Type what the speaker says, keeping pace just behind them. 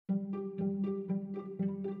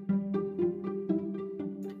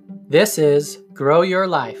This is Grow Your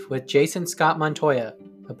Life with Jason Scott Montoya,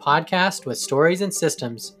 a podcast with stories and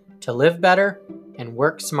systems to live better and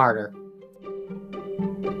work smarter.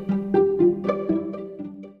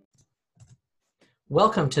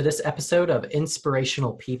 Welcome to this episode of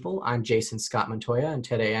Inspirational People. I'm Jason Scott Montoya, and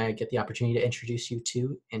today I get the opportunity to introduce you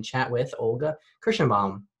to and chat with Olga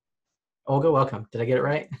Kirschenbaum. Olga, welcome. Did I get it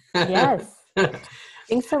right? Yes.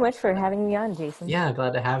 Thanks so much for having me on, Jason. Yeah,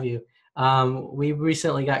 glad to have you. We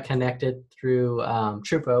recently got connected through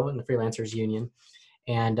Trupo and the Freelancers Union.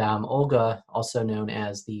 And Olga, also known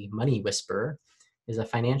as the Money Whisperer, is a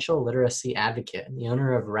financial literacy advocate and the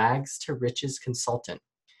owner of Rags to Riches Consultant.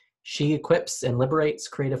 She equips and liberates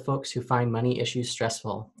creative folks who find money issues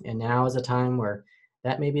stressful. And now is a time where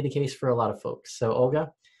that may be the case for a lot of folks. So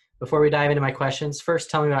Olga, before we dive into my questions,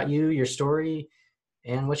 first tell me about you, your story,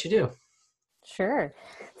 and what you do. Sure.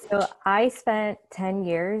 So I spent 10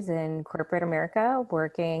 years in corporate America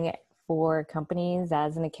working for companies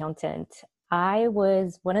as an accountant. I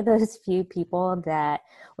was one of those few people that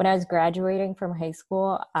when I was graduating from high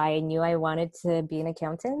school, I knew I wanted to be an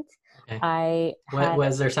accountant. Okay.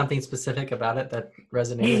 Was there something specific about it that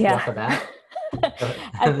resonated with you off the bat?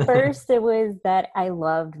 At first, it was that I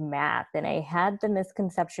loved math, and I had the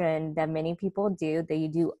misconception that many people do that you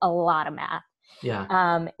do a lot of math.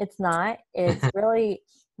 Yeah. It's not. It's really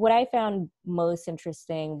what I found most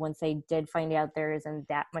interesting once I did find out there isn't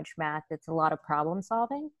that much math. It's a lot of problem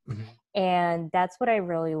solving. Mm-hmm. And that's what I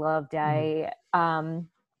really loved. Mm-hmm.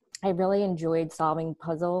 I really enjoyed solving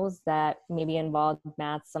puzzles that maybe involved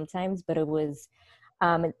math sometimes, but it was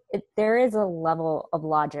there is a level of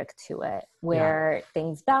logic to it where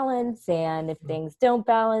things balance, and if things don't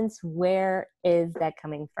balance, where is that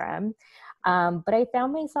coming from? But I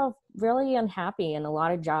found myself really unhappy in a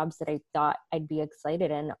lot of jobs that I thought I'd be excited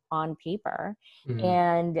in on paper. Mm-hmm.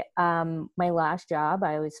 And my last job,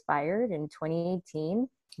 I was fired in 2018.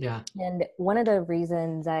 Yeah. And one of the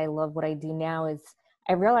reasons I love what I do now is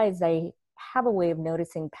I realized I have a way of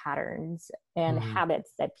noticing patterns and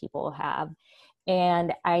habits that people have.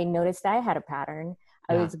 And I noticed I had a pattern.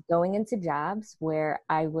 I was going into jobs where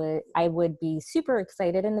I would be super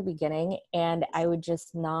excited in the beginning, and I would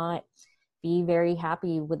just not be very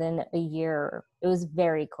happy within a year. It was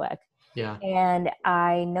very quick. Yeah. And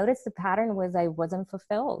I noticed the pattern was I wasn't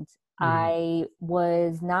fulfilled. I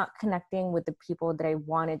was not connecting with the people that I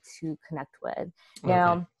wanted to connect with.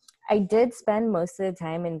 Now, I did spend most of the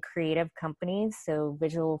time in creative companies, so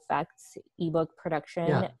visual effects, ebook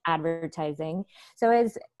production, advertising. So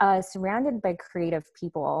I was surrounded by creative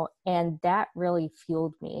people, and that really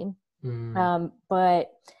fueled me. But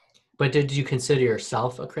did you consider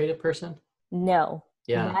yourself a creative person? No,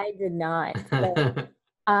 Yeah. I did not. But,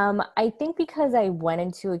 I think because I went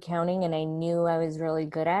into accounting and I knew I was really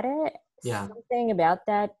good at it, something about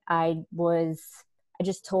that I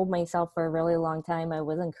just told myself for a really long time I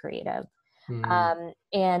wasn't creative.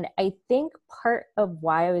 And I think part of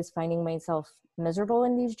why I was finding myself miserable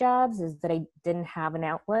in these jobs is that I didn't have an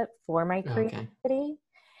outlet for my creativity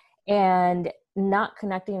and not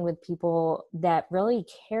connecting with people that really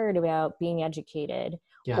cared about being educated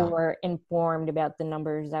or informed about the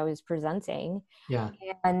numbers I was presenting.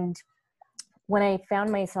 And when I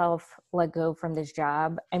found myself let go from this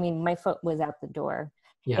job, I mean, my foot was out the door.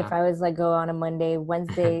 If I was let go on a Monday,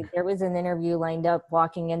 Wednesday, there was an interview lined up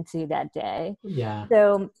walking into that day.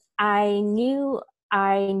 So I knew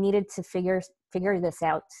I needed to figure this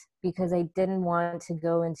out because I didn't want to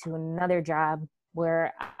go into another job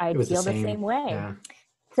where I'd feel the same way. Yeah.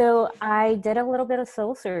 So I did a little bit of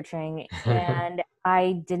soul searching, and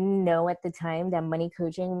I didn't know at the time that money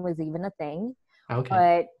coaching was even a thing.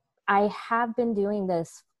 But I have been doing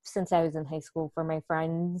this since I was in high school for my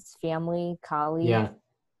friends, family, colleagues.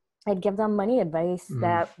 I'd give them money advice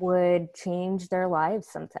that would change their lives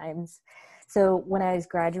sometimes. So when I was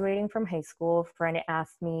graduating from high school, a friend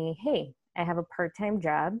asked me, hey, I have a part-time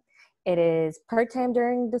job. It is part-time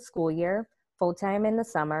during the school year, full-time in the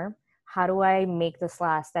summer. How do I make this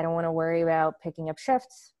last? I don't want to worry about picking up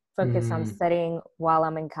shifts, focus on studying while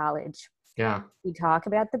I'm in college. We talk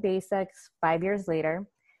about the basics. 5 years later,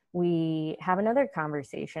 we have another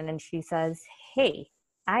conversation, and she says, hey,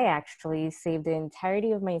 I actually saved the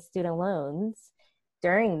entirety of my student loans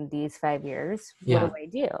during these 5 years. What do I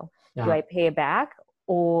do? Do I pay it back,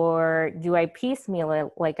 or do I piecemeal it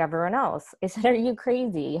like everyone else? I said, are you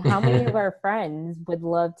crazy? How many of our friends would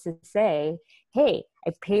love to say, hey,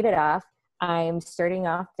 I paid it off. I'm starting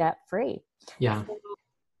off debt free. So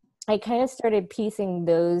I kind of started piecing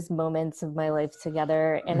those moments of my life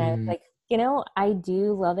together. And I was like, I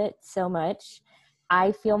do love it so much.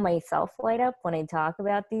 I feel myself light up when I talk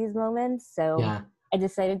about these moments. So I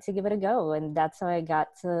decided to give it a go, and that's how I got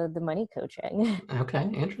to the money coaching. Okay,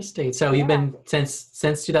 interesting. So you've Yeah. been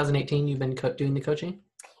since 2018. You've been doing the coaching.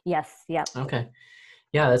 Yes. Yep. Okay.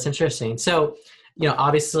 Yeah, that's interesting. So,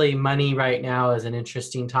 obviously money right now is an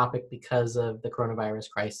interesting topic because of the coronavirus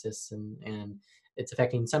crisis, and it's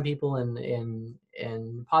affecting some people in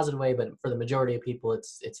a positive way, but for the majority of people,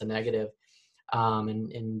 it's a negative.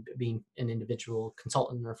 And being an individual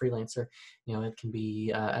consultant or freelancer, it can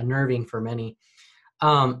be unnerving for many.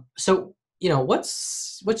 So,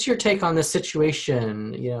 what's your take on this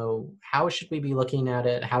situation? How should we be looking at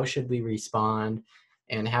it? How should we respond?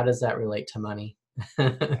 And how does that relate to money?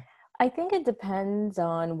 I think it depends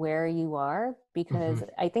on where you are, because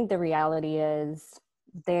Mm-hmm. I think the reality is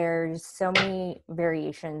there's so many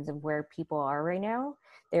variations of where people are right now.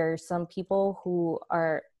 There are some people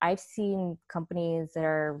I've seen companies that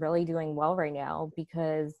are really doing well right now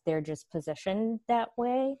because they're just positioned that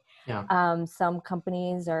way. Yeah. Some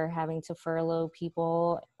companies are having to furlough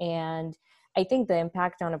people. And I think the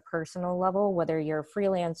impact on a personal level, whether you're a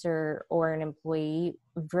freelancer or an employee,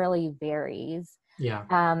 really varies. Yeah.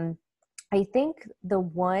 I think the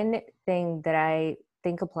one thing that I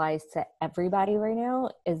think applies to everybody right now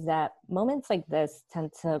is that moments like this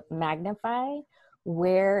tend to magnify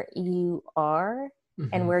where you are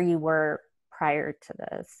and Mm-hmm. where you were prior to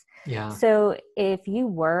this. Yeah. So if you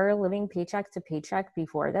were living paycheck to paycheck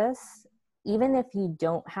before this, even if you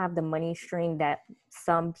don't have the money stream that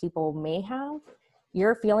some people may have,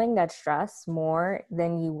 you're feeling that stress more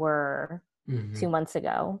than you were Mm-hmm. 2 months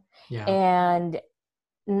ago. Yeah. And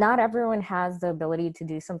not everyone has the ability to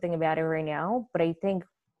do something about it right now, but I think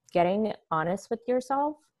getting honest with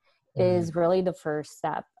yourself is really the first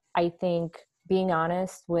step. I think being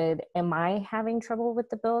honest with, am I having trouble with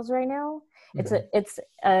the bills right now? It's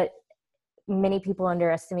a many people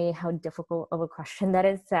underestimate how difficult of a question that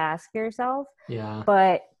is to ask yourself. Yeah.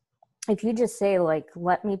 But if you just say, like,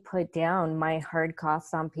 let me put down my hard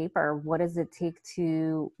costs on paper, what does it take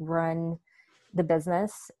to run the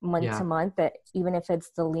business month to month, that even if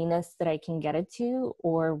it's the leanest that I can get it to,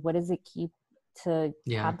 or what does it keep to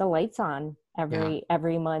have the lights on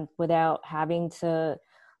every month without having to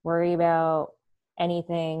worry about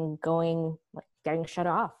anything getting shut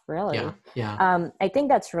off, really. I think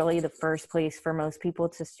that's really the first place for most people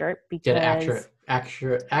to start, because get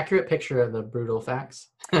accurate picture of the brutal facts.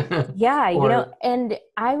 And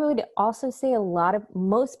I would also say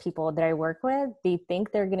most people that I work with, they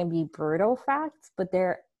think they're going to be brutal facts, but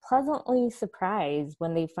they're pleasantly surprised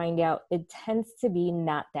when they find out it tends to be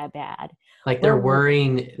not that bad. Like they're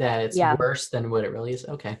worrying that it's worse than what it really is.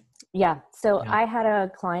 Okay. Yeah. So I had a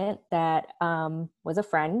client that was a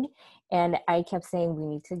friend, and I kept saying, we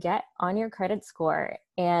need to get on your credit score.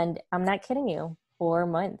 And I'm not kidding you. 4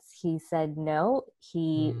 months. He said no.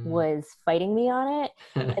 He was fighting me on it.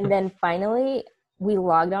 And then finally we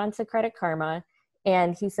logged on to Credit Karma,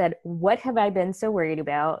 and he said, what have I been so worried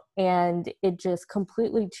about? And it just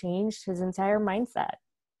completely changed his entire mindset.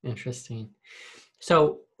 Interesting.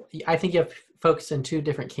 So I think you have folks in two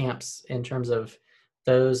different camps in terms of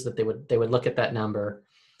those that they would look at that number,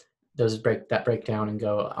 break down and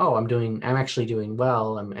go, oh, I'm actually doing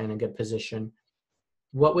well. I'm in a good position.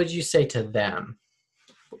 What would you say to them?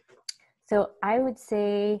 So I would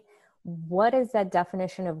say, what is that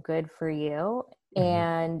definition of good for you?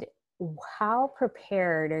 And how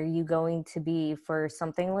prepared are you going to be for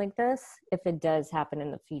something like this if it does happen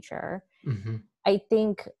in the future? I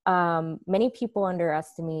think many people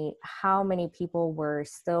underestimate how many people were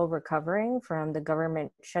still recovering from the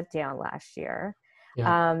government shutdown last year.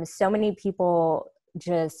 So many people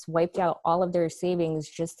just wiped out all of their savings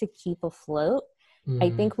just to keep afloat. I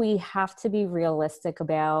think we have to be realistic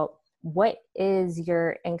about what is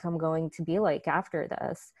your income going to be like after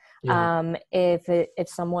this. If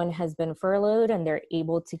someone has been furloughed and they're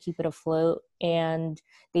able to keep it afloat and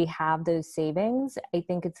they have those savings, I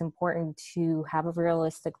think it's important to have a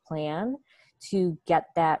realistic plan to get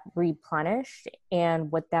that replenished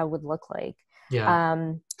and what that would look like.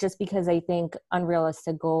 Just because I think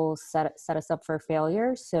unrealistic goals set us up for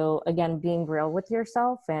failure. So again, being real with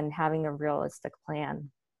yourself and having a realistic plan.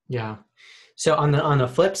 Yeah. So on the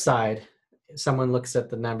flip side, someone looks at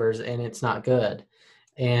the numbers and it's not good,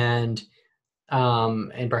 and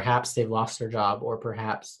perhaps they've lost their job, or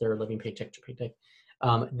perhaps they're living paycheck to paycheck.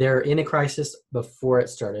 They're in a crisis before it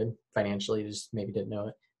started financially, just maybe didn't know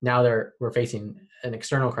it. Now we're facing an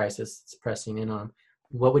external crisis that's pressing in on them.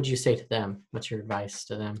 What would you say to them? What's your advice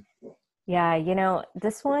to them? Yeah,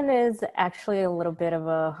 this one is actually a little bit of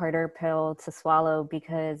a harder pill to swallow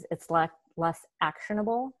because it's less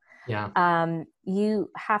actionable. You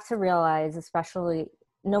have to realize, especially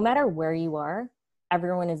no matter where you are,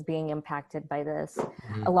 everyone is being impacted by this.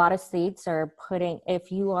 Mm-hmm. A lot of states are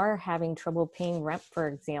if you are having trouble paying rent, for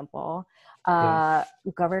example,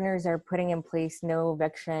 governors are putting in place no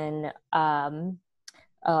eviction, I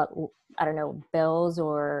don't know, bills,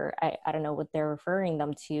 or I don't know what they're referring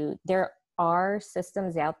them to. There are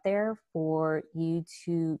systems out there for you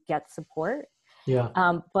to get support. Yeah.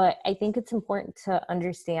 But I think it's important to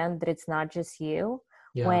understand that it's not just you.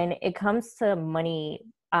 Yeah. When it comes to money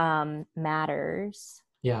matters,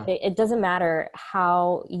 yeah. It doesn't matter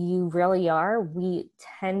how you really are. We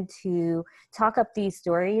tend to talk up these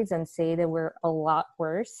stories and say that we're a lot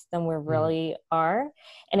worse than we really are.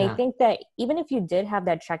 And I think that even if you did have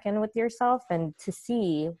that check-in with yourself and to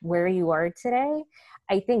see where you are today,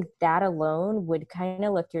 I think that alone would kind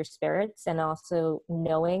of lift your spirits, and also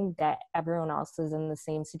knowing that everyone else is in the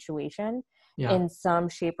same situation in some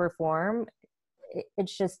shape or form.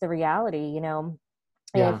 It's just the reality, you know.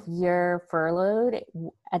 If you're furloughed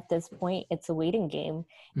at this point, it's a waiting game,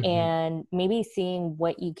 and maybe seeing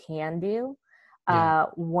what you can do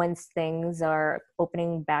once things are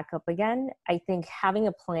opening back up again. I think having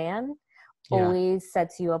a plan always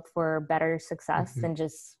sets you up for better success than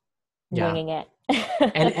just winging it.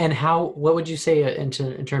 and what would you say in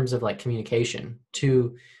terms of like communication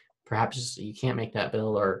to perhaps you can't make that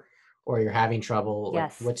bill or you're having trouble?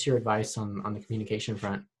 Like, what's your advice on the communication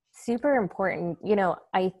front? Super important. You know,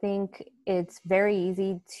 I think it's very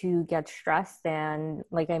easy to get stressed. And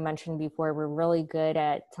like I mentioned before, we're really good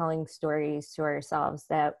at telling stories to ourselves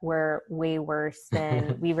that we're way worse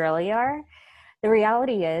than we really are. The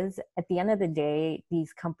reality is, at the end of the day,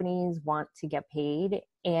 these companies want to get paid,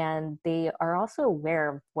 and they are also aware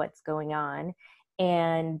of what's going on.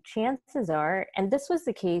 And chances are, and this was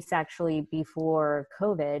the case actually before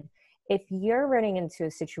COVID, if you're running into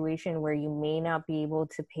a situation where you may not be able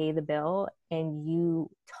to pay the bill and you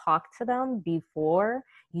talk to them before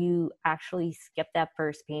you actually skip that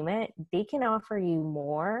first payment, they can offer you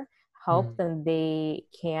more help than they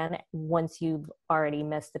can once you've already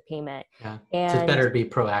missed a payment. Yeah. And so it's better to be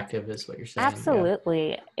proactive is what you're saying.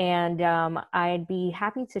 Absolutely. And I'd be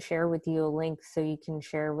happy to share with you a link so you can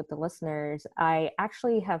share with the listeners. I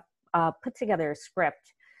actually have put together a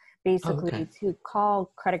script basically to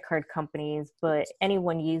call credit card companies, but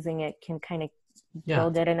anyone using it can kind of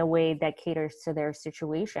build it in a way that caters to their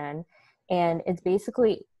situation. And it's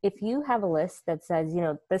basically, if you have a list that says, you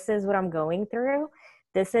know, this is what I'm going through,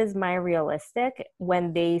 this is my realistic,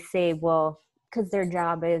 when they say, well, because their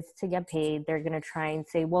job is to get paid, they're going to try and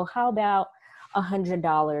say, well, how about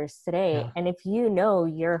 $100 today? And if you know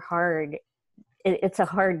you're hard, it's a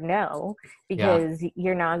hard no, because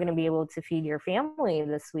you're not going to be able to feed your family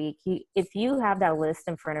this week. If you have that list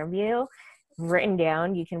in front of you written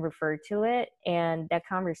down, you can refer to it, and that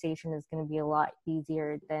conversation is going to be a lot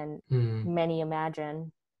easier than many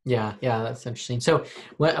imagine. Yeah, that's interesting. So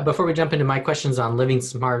before we jump into my questions on living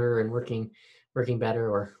smarter and working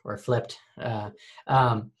better or flipped,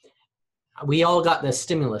 we all got the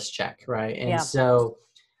stimulus check, right? And so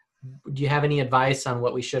do you have any advice on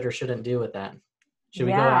what we should or shouldn't do with that? Should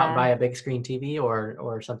we go out and buy a big screen TV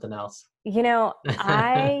or something else? You know,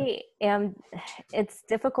 it's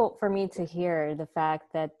difficult for me to hear the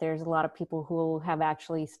fact that there's a lot of people who have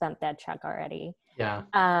actually spent that check already. Yeah.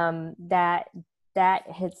 That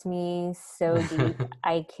hits me so deep.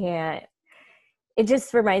 I can't, it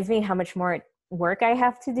just reminds me how much more work I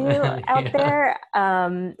have to do out there.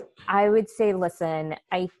 I would say, listen,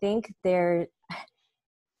 I think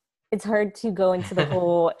it's hard to go into the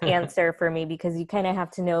whole answer for me because you kind of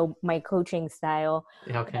have to know my coaching style.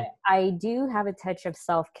 Okay. I do have a touch of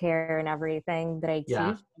self-care in everything that I teach.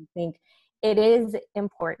 I think it is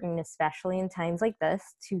important, especially in times like this,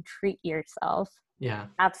 to treat yourself. Yeah.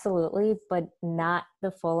 Absolutely, but not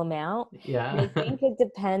the full amount. Yeah. And I think it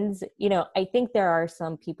depends, you know, I think there are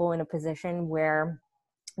some people in a position where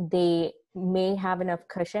they may have enough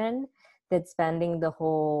cushion that spending the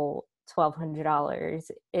whole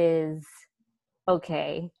 $1,200 is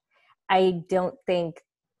okay. I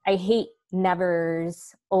hate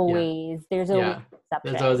nevers, always. There's always an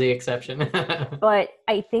exception. There's always the exception. But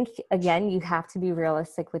I think, again, you have to be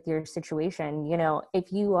realistic with your situation. You know,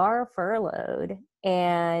 if you are furloughed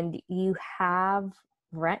and you have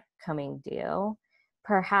rent coming due,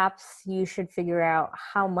 perhaps you should figure out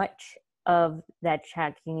how much of that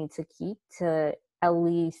check you need to keep to at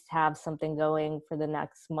least have something going for the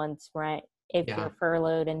next month's rent if you're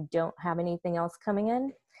furloughed and don't have anything else coming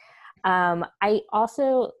in. I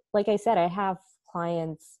also, like I said, I have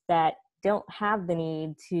clients that don't have the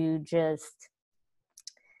need to just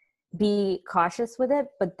be cautious with it,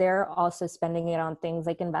 but they're also spending it on things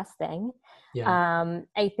like investing.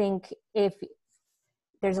 I think if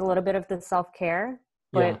there's a little bit of the self-care,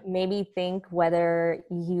 but maybe think whether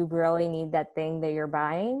you really need that thing that you're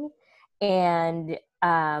buying, and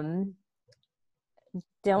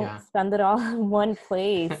don't spend it all in one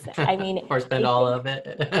place. I mean, or spend all of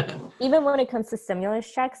it. Even when it comes to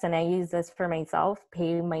stimulus checks, and I use this for myself,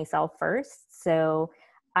 pay myself first. So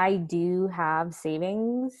I do have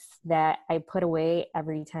savings that I put away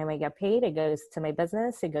every time I get paid. It goes to my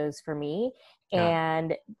business, it goes for me.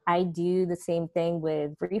 And I do the same thing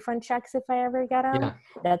with refund checks if I ever get them.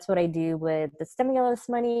 That's what I do with the stimulus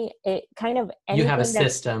money. It kind of, you have a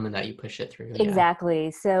system and that you push it through.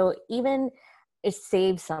 Exactly. So even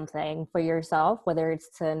save something for yourself, whether it's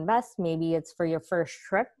to invest, maybe it's for your first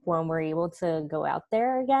trip when we're able to go out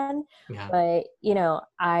there again. But, you know,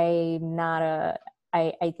 I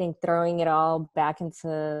think throwing it all back into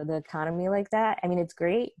the economy like that, I mean, it's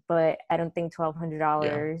great, but I don't think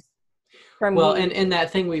 $1,200 from well, and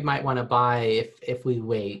that thing we might want to buy, if we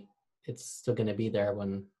wait, it's still going to be there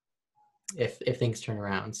if things turn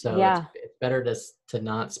around. So it's better to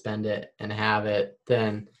not spend it and have it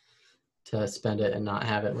than to spend it and not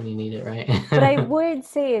have it when you need it, right? But I would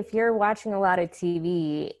say if you're watching a lot of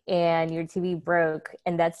TV and your TV broke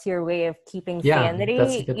and that's your way of keeping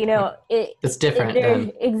sanity, you know, it's different.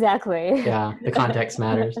 Exactly. Yeah, the context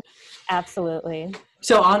matters. Absolutely.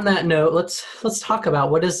 So on that note, let's talk about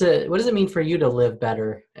what does it mean for you to live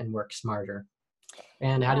better and work smarter?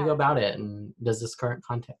 And how do you go about it? And does this current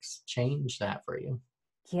context change that for you?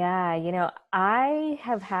 Yeah, you know, I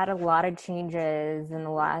have had a lot of changes in the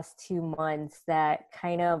last 2 months that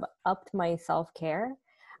kind of upped my self-care.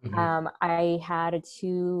 I had a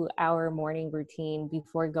 2-hour morning routine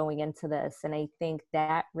before going into this, and I think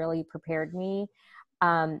that really prepared me.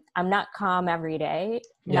 I'm not calm every day.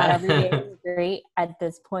 Not every day is great at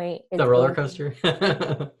this point. It's a roller coaster.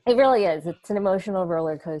 It really is. It's an emotional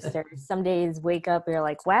roller coaster. Some days wake up, you're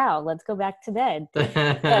like, wow, let's go back to bed. But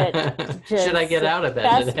should I get out of bed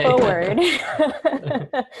fast today? Forward.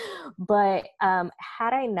 But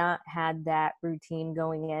had I not had that routine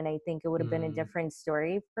going in, I think it would have been a different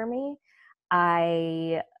story for me.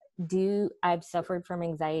 I've suffered from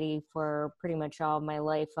anxiety for pretty much all of my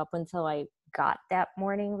life up until I got that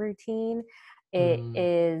morning routine. It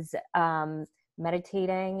is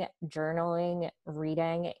meditating, journaling,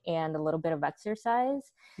 reading, and a little bit of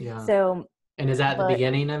exercise. So, and is that the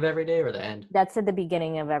beginning of every day or the end? That's at the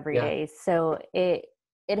beginning of every day. So it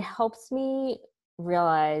helps me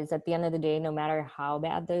realize at the end of the day, no matter how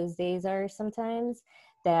bad those days are sometimes,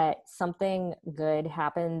 that something good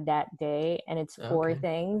happened that day, and it's 4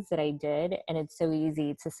 things that I did. And it's so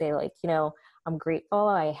easy to say, like, you know, I'm grateful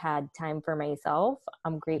I had time for myself.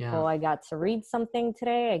 I'm grateful I got to read something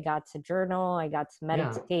today. I got to journal. I got to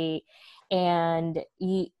meditate. And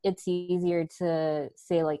it's easier to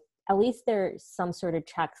say, like, at least there's some sort of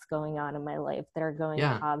checks going on in my life that are going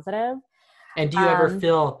positive. And do you ever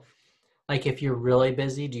feel like, if you're really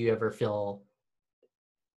busy, do you ever feel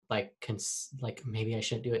like maybe I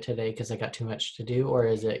shouldn't do it today because I got too much to do? Or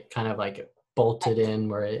is it kind of like bolted in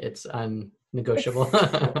where it's unnegotiable?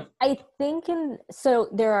 I think so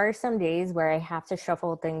there are some days where I have to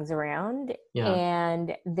shuffle things around,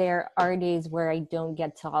 and there are days where I don't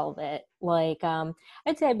get to all of it. Like,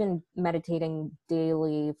 I'd say I've been meditating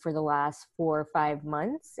daily for the last 4 or 5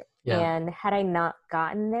 months. And had I not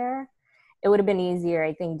gotten there, it would have been easier,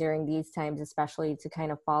 I think, during these times, especially, to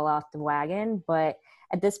kind of fall off the wagon. But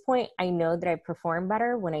at this point, I know that I perform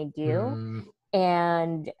better when I do.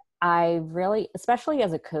 And I really, especially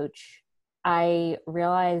as a coach, I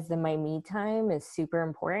realize that my me time is super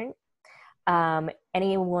important.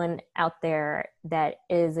 Anyone out there that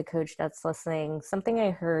is a coach that's listening, something I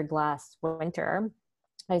heard last winter,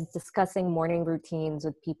 I was discussing morning routines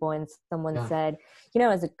with people, and someone said, you know,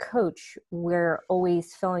 as a coach, we're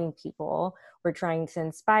always filling people. We're trying to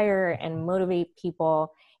inspire and motivate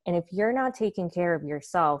people. And if you're not taking care of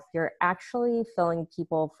yourself, you're actually filling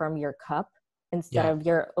people from your cup instead of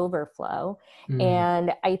your overflow.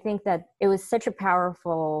 And I think that it was such a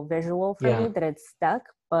powerful visual for me that it stuck.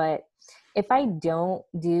 But if I don't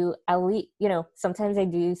do, at least, you know, sometimes I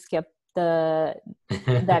do skip the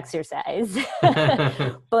exercise,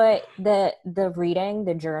 but the reading,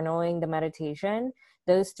 the journaling, the meditation,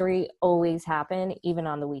 those 3 always happen, even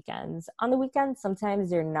on the weekends. On the weekends, sometimes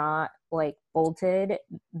they're not like bolted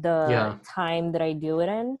the time that I do it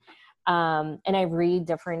in. And I read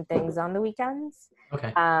different things on the weekends.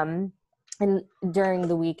 And during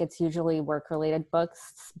the week, it's usually work-related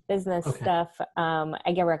books, business stuff.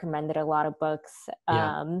 I get recommended a lot of books,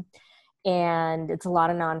 and it's a lot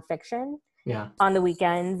of nonfiction. On the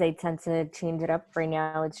weekends, I tend to change it up. Right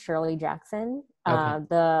now, it's Shirley Jackson.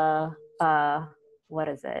 what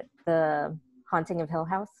is it? The Haunting of Hill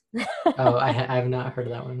House. Oh, I have not heard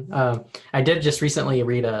of that one. I did just recently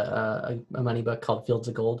read a money book called Fields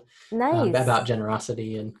of Gold, Nice. about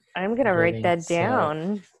generosity and I'm gonna write that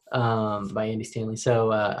down. By Andy Stanley.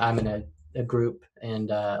 So I'm in a group and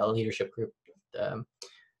a leadership group,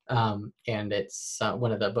 and it's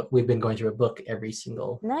one of the book. We've been going through a book every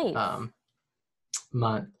single nice.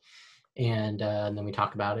 Month, and then we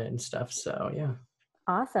talk about it and stuff. So yeah.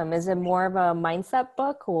 Awesome. Is it more of a mindset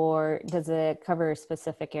book, or does it cover a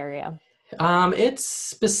specific area? It's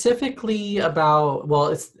specifically about, well,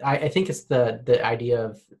 it's, I think it's the idea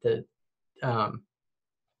of the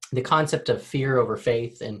concept of fear over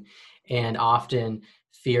faith, and often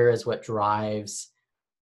fear is what drives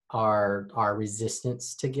our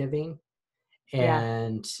resistance to giving.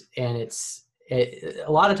 And a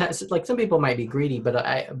lot of times, like, some people might be greedy, but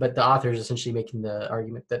the author is essentially making the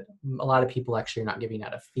argument that a lot of people actually are not giving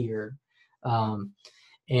out of fear.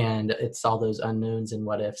 And it's all those unknowns and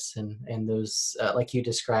what ifs, and those, like you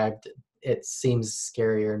described, it seems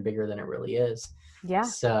scarier and bigger than it really is. Yeah.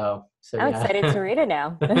 So I'm excited to read it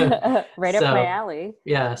now. Right up my alley.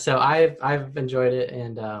 Yeah. So I've enjoyed it,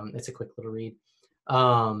 and it's a quick little read.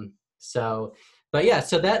 But yeah,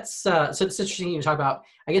 so that's so it's interesting to talk about.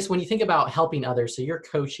 I guess when you think about helping others, so you're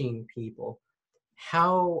coaching people.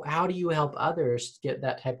 How do you help others get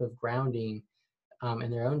that type of grounding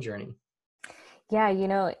in their own journey? Yeah,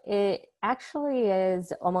 it actually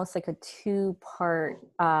is almost like a two-part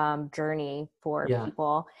journey for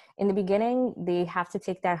people. In the beginning, they have to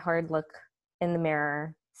take that hard look in the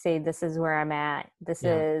mirror, say, this is where I'm at. This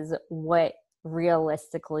is what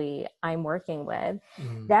realistically I'm working with.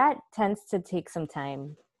 That tends to take some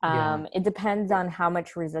time. It depends on how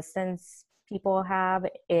much resistance people have.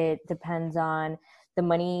 It depends on the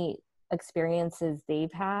money experiences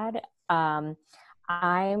they've had.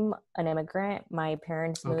 I'm an immigrant. My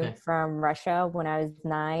parents moved from Russia when I was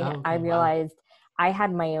 9. I realized I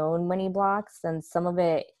had my own money blocks, and some of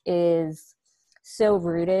it is so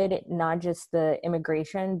rooted, not just the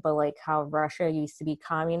immigration, but like how Russia used to be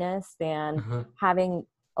communist, and having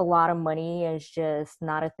a lot of money is just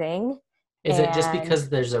not a thing. Is it just because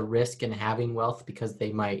there's a risk in having wealth because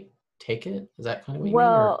they might take it? Is that kind of what you mean?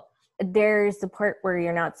 Well, there's the part where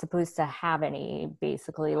you're not supposed to have any,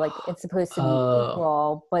 basically. Like, it's supposed to be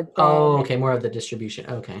equal, but then... more of the distribution.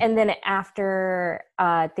 And then after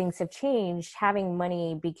things have changed, having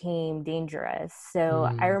money became dangerous. So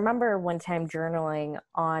I remember one time journaling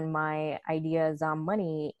on my ideas on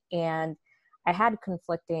money, and I had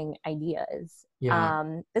conflicting ideas.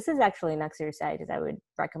 This is actually an exercise I would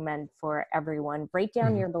recommend for everyone. Write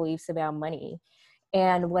down your beliefs about money.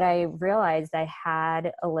 And what I realized, I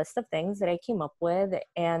had a list of things that I came up with,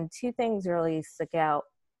 and two things really stuck out.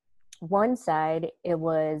 One side, it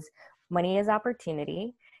was money is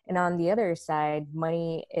opportunity. And on the other side,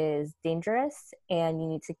 money is dangerous and you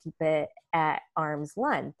need to keep it at arm's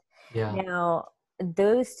length. Now,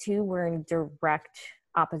 those two were in direct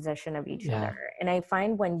opposition of each other. And I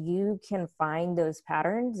find when you can find those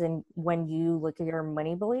patterns, and when you look at your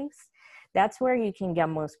money beliefs, that's where you can get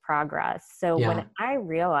most progress. So when I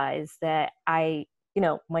realized that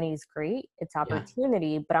money's great, it's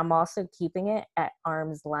opportunity, but I'm also keeping it at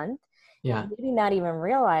arm's length. Maybe not even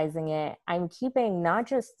realizing it, I'm keeping not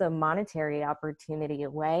just the monetary opportunity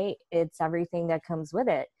away, it's everything that comes with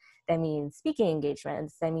it. That means speaking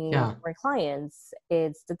engagements, that means more clients,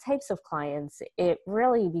 it's the types of clients. It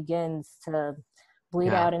really begins to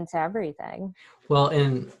bleed out into everything. Well,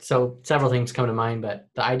 and so several things come to mind, but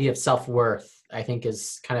the idea of self-worth, I think,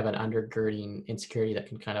 is kind of an undergirding insecurity that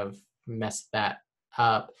can kind of mess that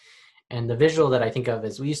up. And the visual that I think of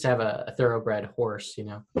is, we used to have a thoroughbred horse,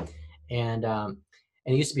 and it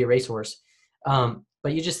used to be a racehorse.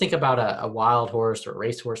 But you just think about a wild horse or a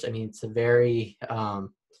racehorse. I mean, it's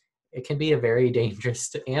it can be a very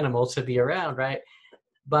dangerous animal to be around, right?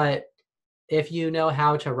 But if you know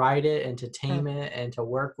how to ride it and to tame it and to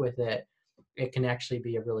work with it, it can actually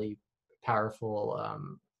be a really powerful,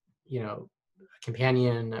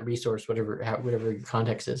 companion, resource, whatever your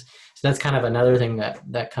context is. So that's kind of another thing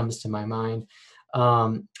that comes to my mind.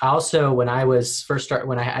 Also, when I was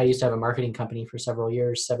I used to have a marketing company for several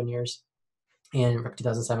years, 7 years, and from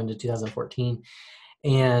 2007 to 2014.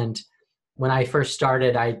 And when I first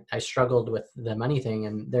started, I struggled with the money thing.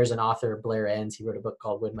 And there's an author, Blair Enns, he wrote a book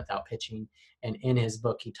called Win Without Pitching. And in his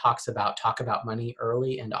book, he talk about money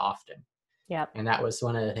early and often. And that was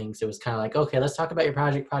one of the things. It was kind of like, okay, let's talk about your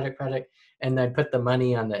project. And then put the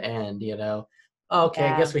money on the end, Okay,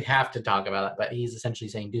 I guess we have to talk about it. But he's essentially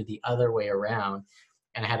saying, do the other way around.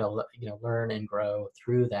 And I had to, learn and grow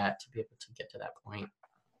through that to be able to get to that point.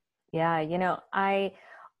 Yeah,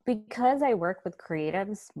 because I work with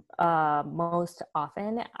creatives most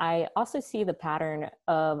often, I also see the pattern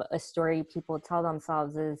of a story people tell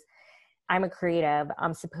themselves is, I'm a creative,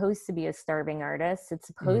 I'm supposed to be a starving artist, it's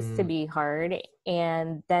supposed to Mm, be hard.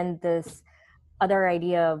 And then this other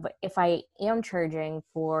idea of, if I am charging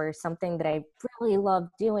for something that I really love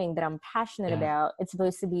doing, that I'm passionate yeah. about, it's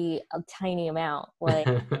supposed to be a tiny amount. Like,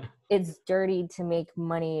 it's dirty to make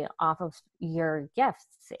money off of your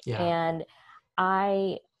gifts. Yeah. And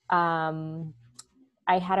I um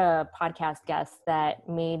I had a podcast guest that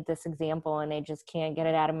made this example, and I just can't get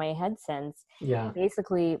it out of my head since. Yeah.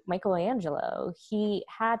 Basically, Michelangelo, he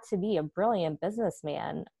had to be a brilliant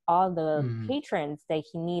businessman. All the Mm, patrons that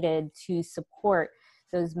he needed to support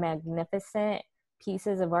those magnificent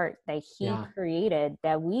pieces of art that he yeah. created,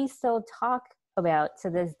 that we still talk about to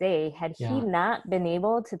this day. Had he Yeah. not been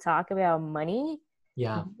able to talk about money,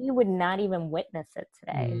 Yeah. we would not even witness it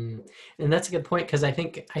today. Mm. And that's a good point, because I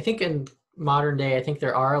think in modern day, I think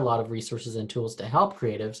there are a lot of resources and tools to help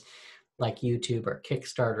creatives, like YouTube or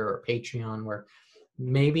Kickstarter or Patreon, where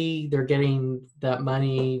maybe they're getting that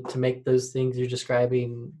money to make those things you're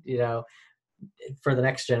describing, for the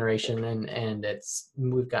next generation, and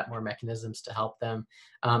we've got more mechanisms to help them.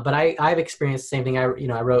 But I've experienced the same thing.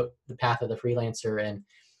 I wrote The Path of the Freelancer, and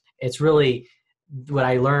it's really what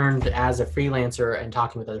I learned as a freelancer and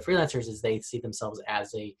talking with other freelancers is they see themselves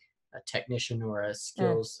as a technician or a Mm,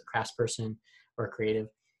 skills craftsperson or a creative,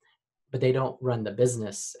 but they don't run the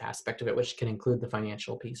business aspect of it, which can include the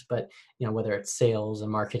financial piece. But whether it's sales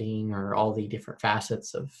and marketing or all the different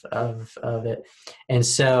facets of it. And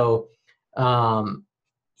so um,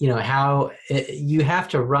 how you have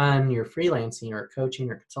to run your freelancing or coaching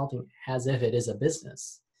or consulting as if it is a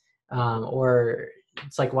business, or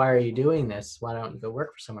it's like, why are you doing this? Why don't you go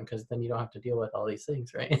work for someone? Because then you don't have to deal with all these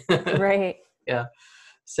things, right? right. Yeah.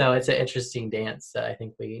 So it's an interesting dance that I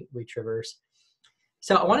think we traverse.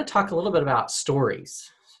 So I want to talk a little bit about stories.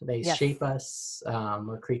 They Yes. shape us.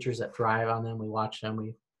 We're creatures that thrive on them. We watch them.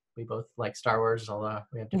 We both like Star Wars, although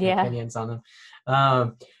we have different Yeah. opinions on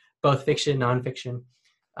them. Both fiction, nonfiction.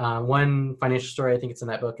 One financial story, I think it's in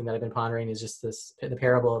that book, and that I've been pondering, is just the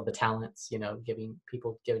parable of the talents. Giving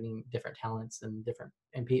different talents and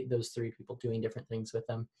those three people doing different things with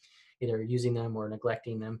them, either using them or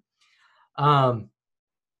neglecting them. Um,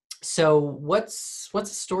 so what's a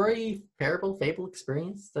story, parable, fable,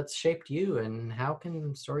 experience that's shaped you, and how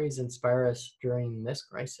can stories inspire us during this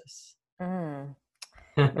crisis? Mm.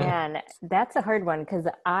 Man, that's a hard one because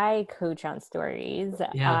I coach on stories.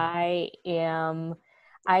 Yeah.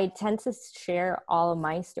 I tend to share all of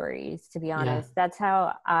my stories, to be Yeah. honest. That's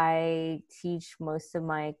how I teach most of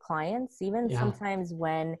my clients, even Yeah. sometimes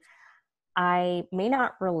when I may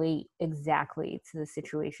not relate exactly to the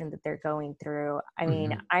situation that they're going through. I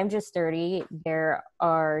mean, Hmm. I'm just 30. There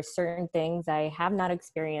are certain things I have not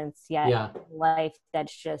experienced yet Yeah. in life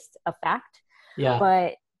that's just a fact, Yeah.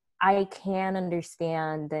 but I can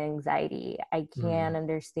understand the anxiety. I Mm. can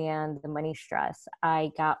understand the money stress.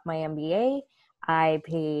 I got my MBA. I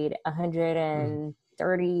paid Mm.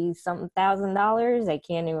 130 something $1,000. I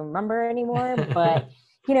can't even remember anymore, but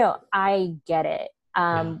I get it.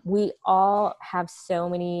 Yeah. We all have so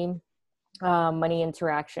many money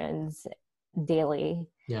interactions daily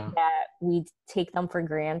Yeah. that we take them for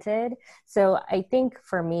granted. So I think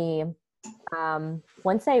for me,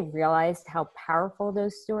 once I realized how powerful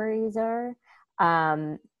those stories are,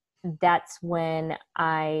 um, that's when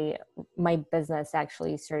my business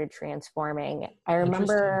actually started transforming. I Interesting.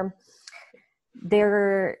 remember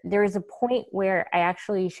there was a point where I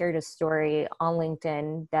actually shared a story on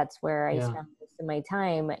LinkedIn. That's where I Yeah. spent most of my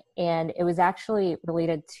time. And it was actually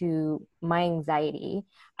related to my anxiety.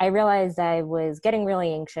 I realized I was getting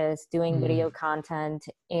really anxious doing Mm. video content.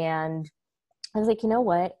 And I was like, you know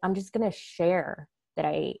what? I'm just going to share that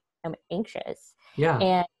I am anxious. Yeah.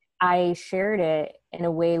 And I shared it in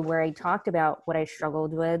a way where I talked about what I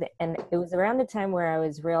struggled with. And it was around the time where I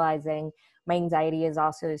was realizing my anxiety is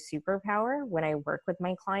also a superpower when I work with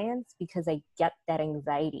my clients, because I get that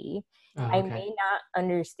anxiety. Oh, I okay. may not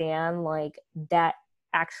understand like that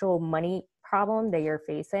actual money problem that you're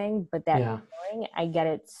facing, but that Yeah. feeling, I get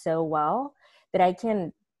it so well that I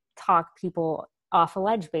can talk people off a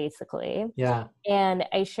ledge basically. Yeah. And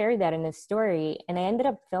I shared that in a story, and I ended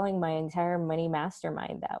up filling my entire money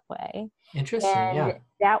mastermind that way. Interesting. And Yeah.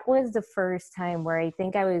 that was the first time where I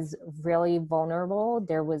think I was really vulnerable.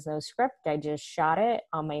 There was no script. I just shot it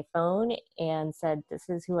on my phone and said, this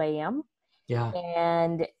is who I am. Yeah.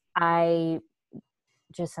 And I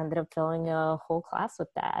just ended up filling a whole class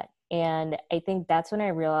with that. And I think that's when I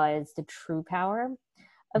realized the true power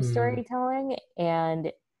of Mm. storytelling.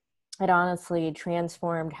 And it honestly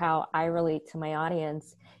transformed how I relate to my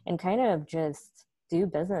audience and kind of just do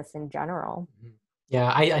business in general.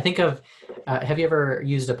 Yeah, I think of, have you ever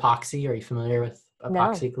used epoxy? Are you familiar with No.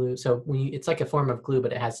 epoxy glue? So it's like a form of glue,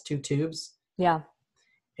 but it has two tubes, Yeah.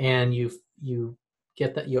 and you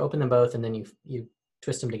get that, you open them both, and then you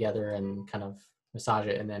twist them together and kind of massage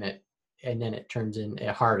it, and then it turns in,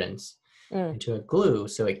 it hardens into a glue.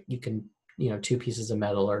 So you can, two pieces of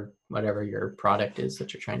metal or whatever your product is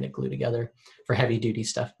that you're trying to glue together for heavy duty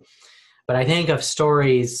stuff. But I think of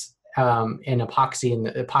stories in epoxy, and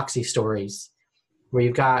the epoxy stories, where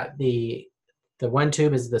you've got the one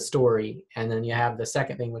tube is the story, and then you have the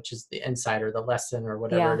second thing, which is the insight or the lesson or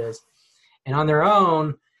whatever Yeah. it is. And on their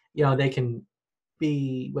own, they can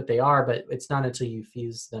be what they are, but it's not until you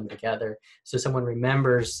fuse them together. So someone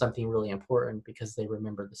remembers something really important because they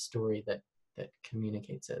remember the story that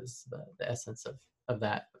communicates as the essence of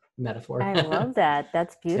that metaphor. I love that.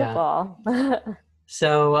 That's Yeah. beautiful.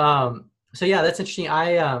 So yeah, that's interesting.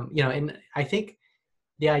 And I think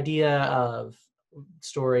the idea of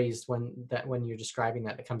stories, when you're describing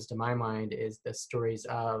that comes to my mind is the stories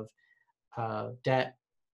of debt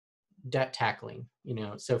tackling.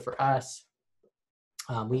 So for us,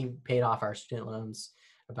 we paid off our student loans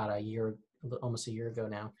about almost a year ago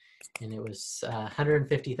now, and it was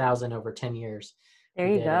 $150,000 over 10 years. There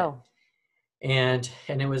you go. And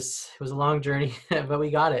it was a long journey, but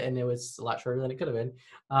we got it, and it was a lot shorter than it could have been.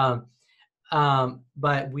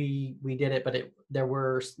 But we did it. But there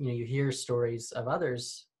were, you hear stories of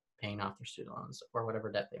others paying off their student loans or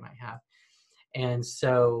whatever debt they might have, and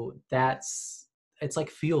so it's like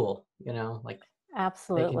fuel, like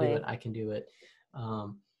absolutely, they can do it, I can do it.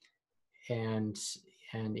 And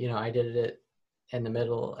I did it in the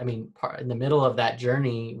middle. In the middle of that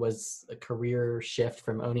journey was a career shift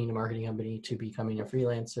from owning a marketing company to becoming a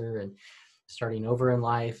freelancer and starting over in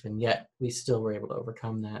life, and yet we still were able to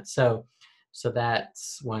overcome that. So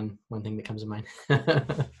that's one thing that comes to mind.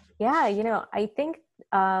 Yeah, I think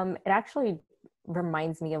it actually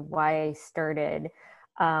reminds me of why I started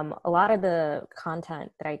a lot of the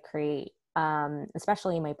content that I create,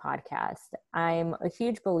 especially in my podcast. I'm a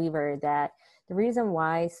huge believer that the reason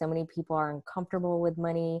why so many people are uncomfortable with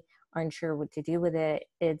money, aren't sure what to do with it,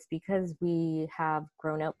 it's because we have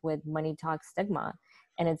grown up with money talk stigma.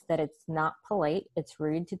 And it's that it's not polite, it's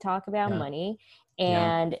rude to talk about money,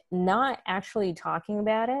 and not actually talking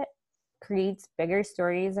about it creates bigger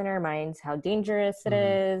stories in our minds, how dangerous it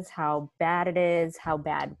is, how bad it is, how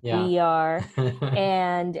bad we are.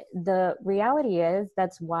 And the reality is,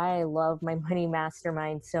 that's why I love my money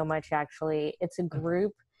mastermind so much. Actually, it's a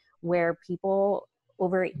group where people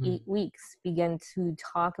over 8 weeks begin to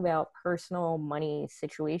talk about personal money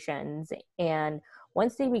situations. And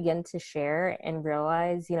once they begin to share and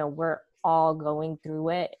realize, we're all going through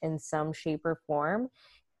it in some shape or form,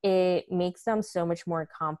 it makes them so much more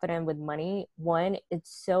confident with money. One,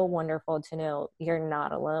 it's so wonderful to know you're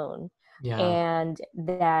not alone. Yeah. And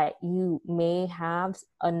that you may have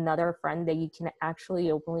another friend that you can actually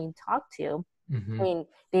openly talk to. I mean,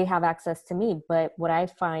 they have access to me, but what I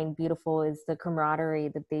find beautiful is the camaraderie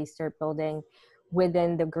that they start building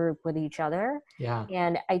within the group with each other. Yeah.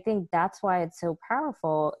 And I think that's why it's so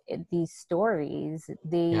powerful. These stories,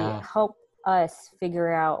 they help us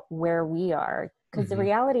figure out where we are. Because the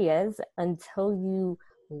reality is, until you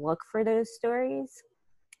look for those stories,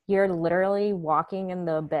 you're literally walking in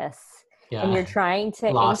the abyss. Yeah. And you're trying to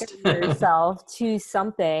anchor yourself to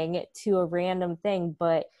something, to a random thing,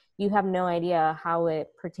 but you have no idea how it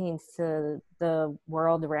pertains to the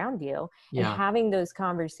world around you. And having those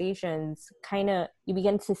conversations, you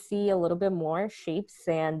begin to see a little bit more shapes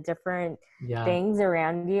and different things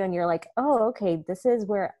around you. And you're like, oh, okay, this is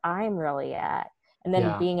where I'm really at. And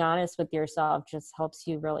then being honest with yourself just helps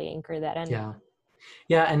you really anchor that in.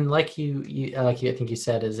 Yeah. And like I think you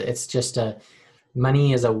said, it's just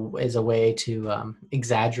money is a way to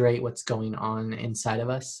exaggerate what's going on inside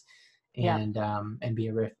of us, and be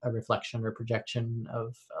a reflection or projection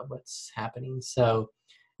of what's happening. So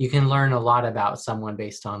you can learn a lot about someone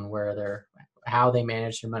based on how they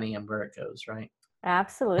manage their money and where it goes, right?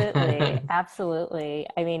 Absolutely. Absolutely.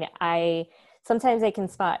 I mean, sometimes I can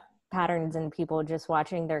spot patterns in people just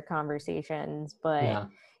watching their conversations, but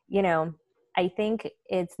I think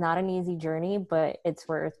it's not an easy journey, but it's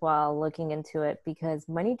worthwhile looking into it because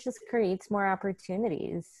money just creates more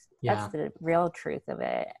opportunities. That's the real truth of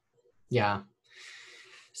it. Yeah.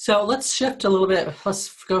 So let's shift a little bit.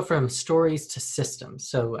 Let's go from stories to systems.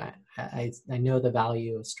 So I know the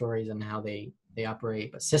value of stories and how they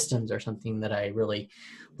operate, but systems are something that I really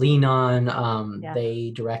lean on.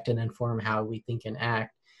 They direct and inform how we think and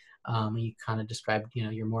act. You kind of described,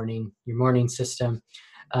 your morning system,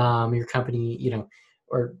 your company,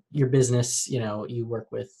 or your business. You work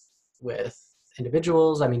with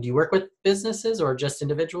individuals. I mean, do you work with businesses or just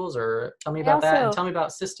individuals? Or tell me I about that, and also, tell me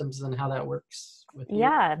about systems and how that works with your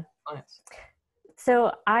yeah. clients.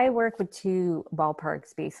 So I work with two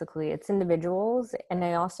ballparks, basically. It's individuals, and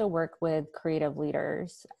I also work with creative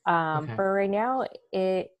leaders. Okay. But right now,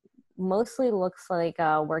 it mostly looks like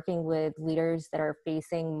working with leaders that are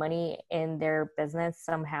facing money in their business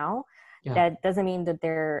somehow. Yeah. That doesn't mean that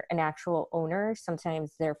they're an actual owner.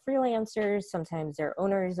 Sometimes they're freelancers, sometimes they're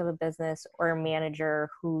owners of a business, or a manager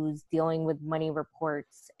who's dealing with money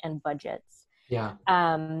reports and budgets. Yeah.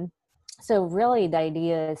 So really the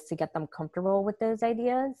idea is to get them comfortable with those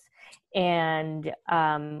ideas, and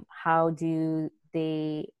how do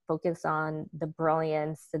they focus on the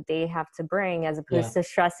brilliance that they have to bring, as opposed to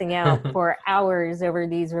stressing out for hours over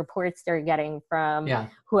these reports they're getting from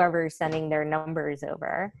whoever's sending their numbers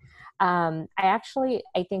over.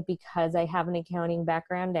 I think because I have an accounting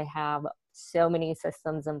background, I have so many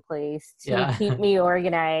systems in place to keep me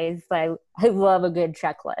organized. I love a good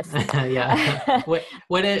checklist. Yeah.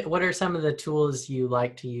 What are some of the tools you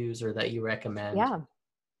like to use or that you recommend? Yeah.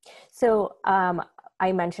 So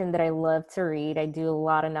I mentioned that I love to read. I do a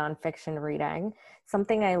lot of nonfiction reading.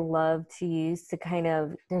 Something I love to use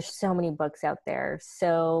to there's so many books out there,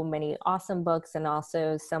 so many awesome books, and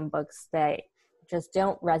also some books that just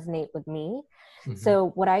don't resonate with me. Mm-hmm.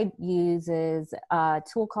 So what I use is a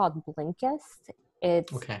tool called Blinkist.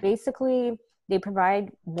 It's basically, they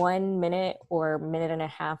provide 1 minute or minute and a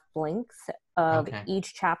half blinks of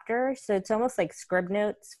each chapter. So it's almost like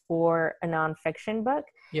Scribnotes for a nonfiction book.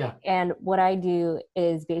 Yeah. And what I do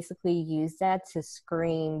is basically use that to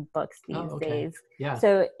screen books these days. Yeah.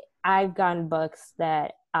 So I've gotten books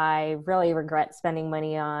that I really regret spending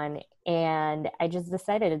money on, and I just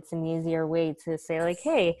decided it's an easier way to say, like,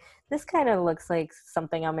 hey, this kind of looks like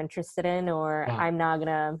something I'm interested in, or I'm not going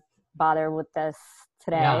to bother with this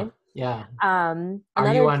today. Yeah.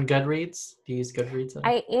 Are you on Goodreads? Do you use Goodreads?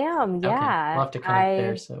 I am, yeah. Okay. We'll have to connect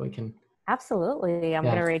there so we can. Absolutely. I'm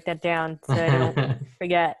going to write that down so I don't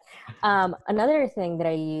forget. Another thing that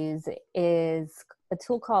I use is a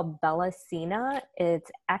tool called Bellasina. It's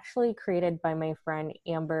actually created by my friend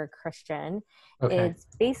Amber Christian. It's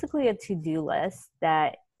basically a to-do list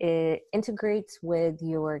that it integrates with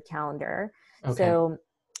your calendar. So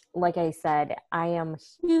like I said, I am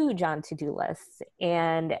huge on to-do lists.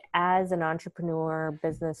 And as an entrepreneur,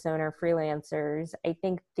 business owner, freelancers, I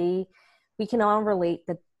think we can all relate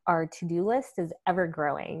that our to-do list is ever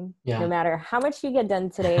growing. No matter how much you get done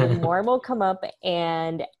today, more will come up,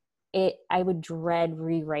 and I would dread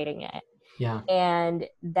rewriting it. Yeah. And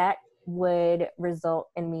that would result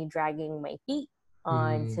in me dragging my feet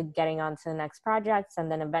on to getting on to the next projects,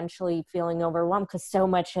 and then eventually feeling overwhelmed because so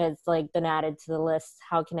much has been added to the list.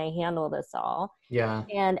 How can I handle this all? Yeah.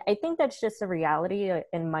 And I think that's just a reality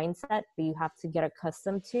and mindset that you have to get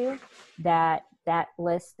accustomed to, that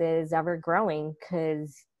list is ever growing,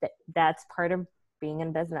 because that's part of being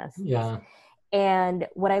in business. Yeah. And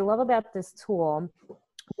what I love about this tool,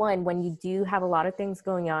 one, when you do have a lot of things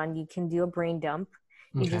going on, you can do a brain dump.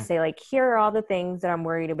 You just say, here are all the things that I'm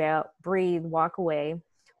worried about, breathe, walk away.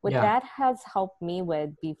 What that has helped me with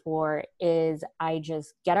before is I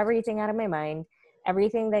just get everything out of my mind,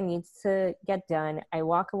 everything that needs to get done. I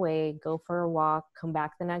walk away, go for a walk, come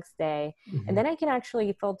back the next day. Mm-hmm. And then I can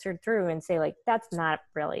actually filter through and say, that's not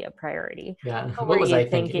really a priority. Yeah. What was I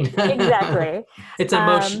thinking? Exactly. It's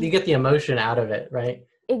emotion. You get the emotion out of it, right?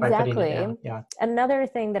 Exactly. Yeah. Another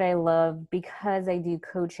thing that I love, because I do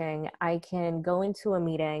coaching, I can go into a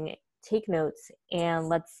meeting, take notes, and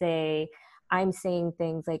let's say I'm saying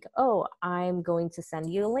things like, oh, I'm going to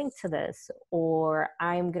send you a link to this, or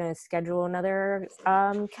I'm going to schedule another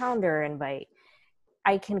calendar invite.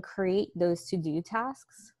 I can create those to-do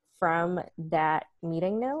tasks from that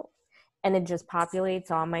meeting note, and it just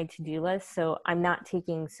populates on my to-do list. So I'm not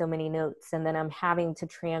taking so many notes, and then I'm having to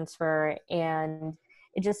transfer, and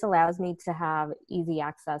it just allows me to have easy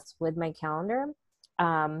access with my calendar.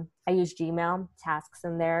 I use Gmail, tasks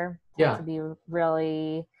in there to be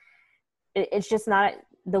really, it's just not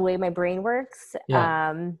the way my brain works. Yeah.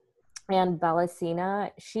 And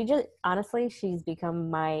Bellasina, she's become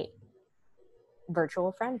my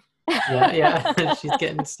virtual friend. Yeah. She's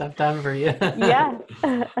getting stuff done for you. Yeah.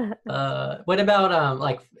 What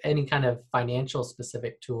about any kind of financial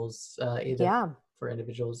specific tools, either for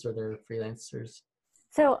individuals or their freelancers?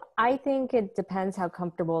 So I think it depends how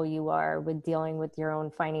comfortable you are with dealing with your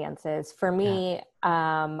own finances. For me,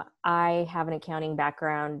 I have an accounting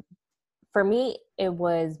background. For me, it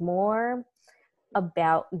was more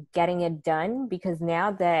about getting it done, because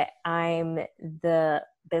now that I'm the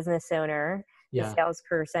business owner, the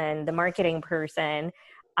salesperson, the marketing person,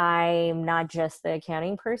 I'm not just the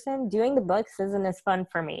accounting person. Doing the books isn't as fun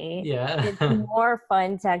for me. Yeah. It's more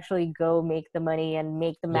fun to actually go make the money and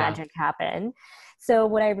make the magic happen. So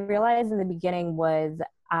what I realized in the beginning was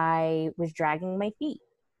I was dragging my feet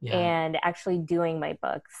and actually doing my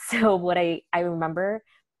books. So what I remember,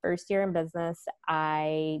 first year in business,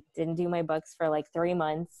 I didn't do my books for like 3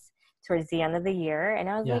 months towards the end of the year. And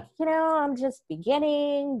I was like, I'm just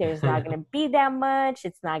beginning. There's not going to be that much.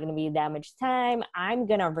 It's not going to be that much time. I'm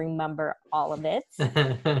going to remember all of it.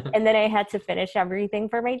 And then I had to finish everything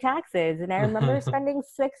for my taxes. And I remember spending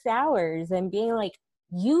 6 hours and being like,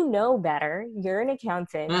 you know better. You're an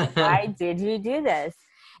accountant. Why did you do this?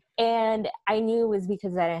 And I knew it was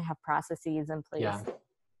because I didn't have processes in place. Yeah.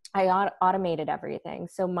 I automated everything.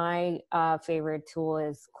 So my favorite tool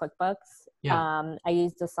is QuickBooks. Yeah. I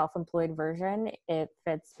use the self-employed version. It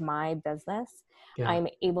fits my business. Yeah. I'm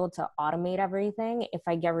able to automate everything. If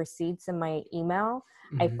I get receipts in my email,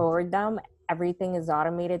 I forward them. Everything is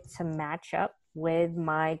automated to match up with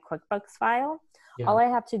my QuickBooks file. Yeah. All I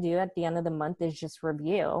have to do at the end of the month is just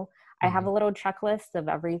review. I have a little checklist of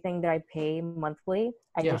everything that I pay monthly.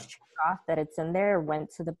 I just check off that it's in there,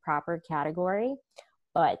 went to the proper category.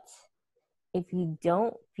 But if you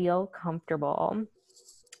don't feel comfortable,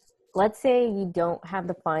 let's say you don't have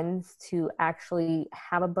the funds to actually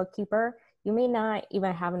have a bookkeeper, you may not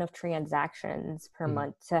even have enough transactions per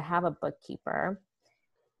month to have a bookkeeper.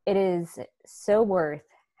 It is so worth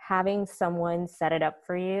having someone set it up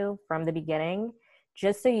for you from the beginning,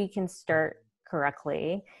 just so you can start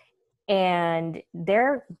correctly. And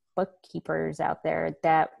there are bookkeepers out there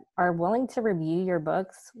that are willing to review your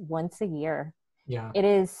books once a year. Yeah. It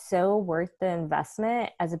is so worth the investment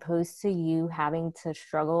as opposed to you having to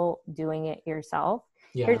struggle doing it yourself.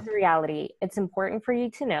 Yeah. Here's the reality. It's important for you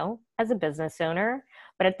to know as a business owner,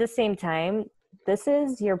 but at the same time, this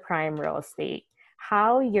is your prime real estate.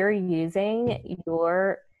 How you're using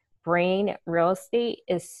your brain real estate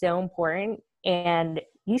is so important, and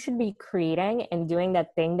you should be creating and doing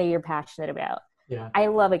that thing that you're passionate about. Yeah. I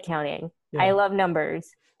love accounting. Yeah. I love numbers.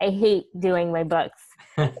 I hate doing my books.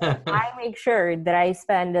 I make sure that I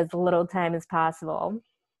spend as little time as possible.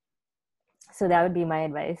 So that would be my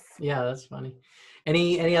advice. Yeah, that's funny.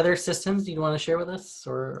 Any other systems you'd want to share with us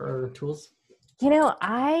or tools?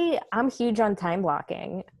 I'm huge on time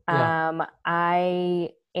blocking. Yeah.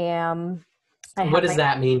 What does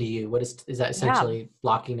that mean to you? What is that essentially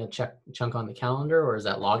blocking a chunk on the calendar, or is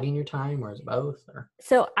that logging your time, or is it both? Or?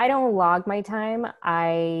 So I don't log my time.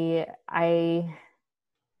 I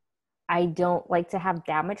don't like to have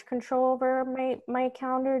that much control over my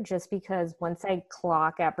calendar, just because once I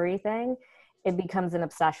clock everything, it becomes an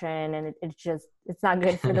obsession, and it's not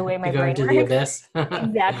good for the way my brain works. The abyss.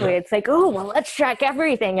 Exactly. It's like, oh, well, let's track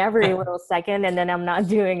everything every little second, and then I'm not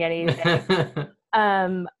doing anything.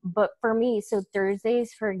 But for me, so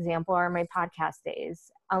Thursdays, for example, are my podcast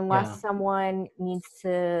days. Unless someone needs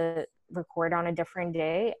to record on a different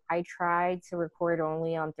day, I try to record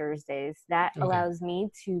only on Thursdays. That allows me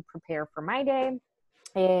to prepare for my day.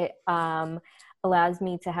 It allows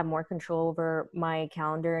me to have more control over my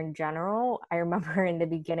calendar in general. I remember in the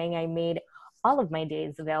beginning, I made all of my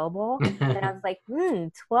days available, and I was like,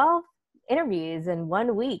 12 interviews in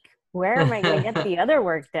 1 week. Where am I going to get the other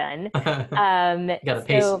work done?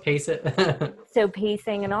 Gotta pace it. So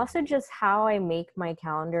pacing, and also just how I make my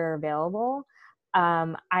calendar available.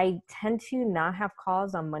 I tend to not have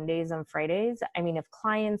calls on Mondays and Fridays. I mean, if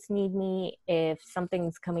clients need me, if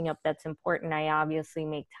something's coming up that's important, I obviously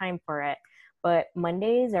make time for it. But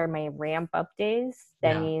Mondays are my ramp up days.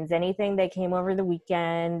 That means anything that came over the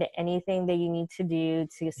weekend, anything that you need to do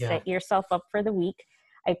to set yourself up for the week,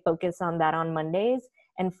 I focus on that on Mondays.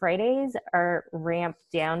 And Fridays are ramp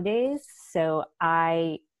down days. So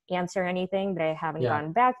I answer anything that I haven't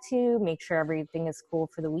gotten back to, make sure everything is cool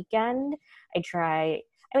for the weekend. I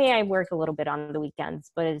work a little bit on the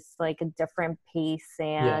weekends, but it's like a different pace,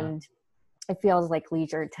 and it feels like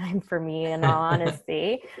leisure time for me, in all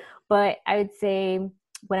honesty. But I would say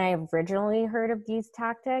when I originally heard of these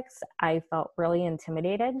tactics, I felt really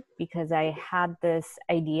intimidated, because I had this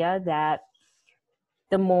idea that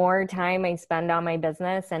the more time I spend on my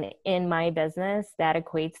business and in my business, that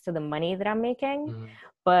equates to the money that I'm making. Mm-hmm.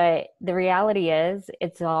 But the reality is,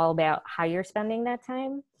 it's all about how you're spending that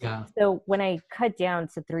time. Yeah. So when I cut down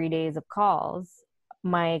to 3 days of calls,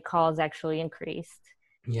 my calls actually increased.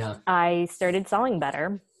 Yeah. I started selling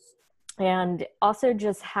better. And also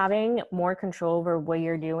just having more control over what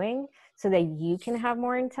you're doing so that you can have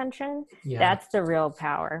more intention. Yeah. That's the real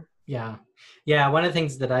power. Yeah. Yeah. One of the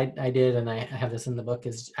things that I did, and I have this in the book,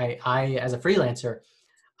 is I as a freelancer,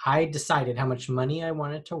 I decided how much money I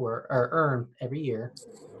wanted to work or earn every year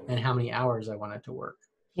and how many hours I wanted to work.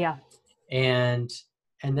 Yeah. And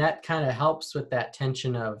that kind of helps with that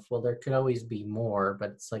tension of, well, there could always be more,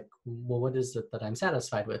 but it's like, well, what is it that I'm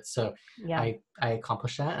satisfied with? So Yeah. I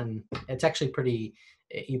accomplished that, and it's actually pretty,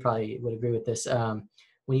 you probably would agree with this.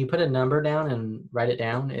 When you put a number down and write it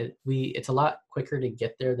down, it's a lot quicker to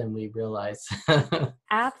get there than we realize.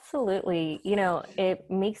 Absolutely. It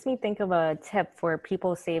makes me think of a tip for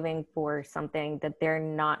people saving for something that they're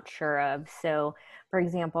not sure of. So, for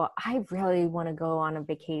example, I really want to go on a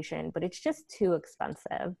vacation, but it's just too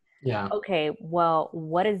expensive. Yeah. Okay, well,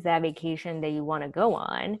 what is that vacation that you want to go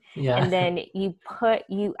on? Yeah. And then you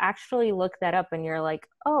actually look that up and you're like,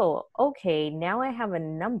 oh, okay, now I have a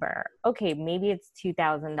number. Okay, maybe it's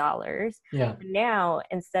 $2,000. Yeah. Now,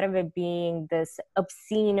 instead of it being this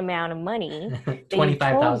obscene amount of money,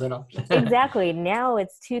 $25,000. Exactly. Now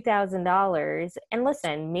it's $2,000. And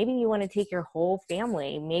listen, maybe you want to take your whole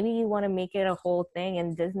family. Maybe you want to make it a whole thing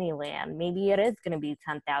in Disneyland. Maybe it is going to be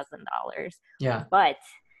 $10,000. Yeah. But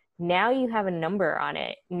now you have a number on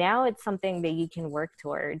it. Now it's something that you can work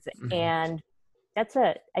towards. Mm-hmm. And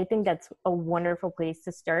I think that's a wonderful place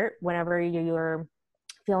to start whenever you're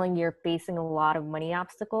feeling you're facing a lot of money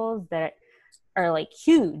obstacles that are like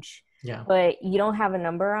huge. Yeah. But you don't have a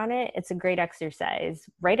number on it. It's a great exercise.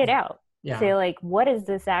 Write it out. Yeah. Say like, what is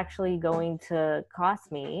this actually going to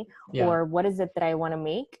cost me? Yeah. Or what is it that I want to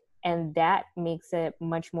make? And that makes it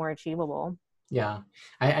much more achievable. Yeah.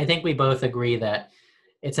 I think we both agree that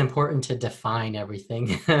it's important to define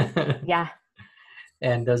everything. Yeah.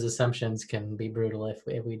 And those assumptions can be brutal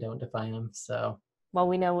if we don't define them. So. Well,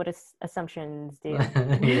 we know what assumptions do.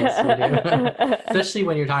 Yes, we do. Especially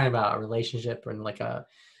when you're talking about a relationship and like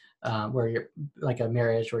where you're like a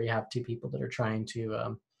marriage where you have two people that are trying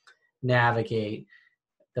to navigate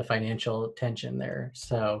the financial tension there.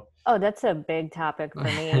 So. Oh, that's a big topic for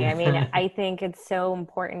me. I mean, I think it's so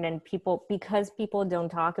important, and because people don't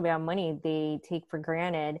talk about money, they take for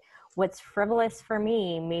granted. What's frivolous for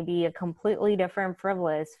me may be a completely different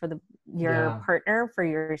frivolous for your partner, for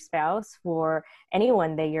your spouse, for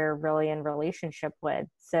anyone that you're really in relationship with.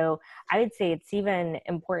 So I would say it's even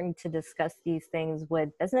important to discuss these things with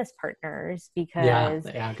business partners because,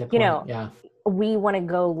 good point. We want to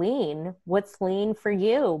go lean. What's lean for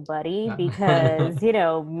you, buddy? Because,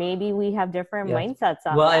 maybe we have different mindsets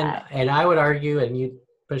on that. Well, and I would argue, and you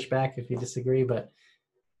push back if you disagree, but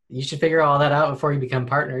you should figure all that out before you become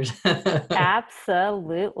partners.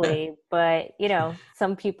 Absolutely. But,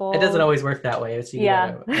 some people... It doesn't always work that way.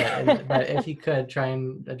 But if you could try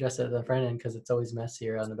and address it at the front end, because it's always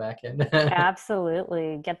messier on the back end.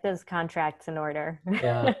 Absolutely. Get those contracts in order.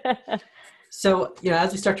 Yeah. So,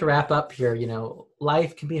 as we start to wrap up here,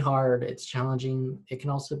 life can be hard. It's challenging. It can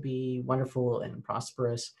also be wonderful and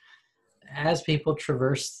prosperous. As people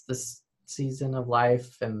traverse this season of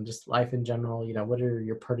life and just life in general, what are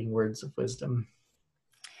your parting words of wisdom?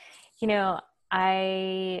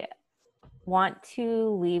 I want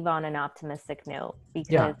to leave on an optimistic note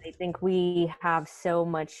because I think we have so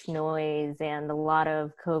much noise and a lot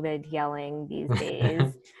of COVID yelling these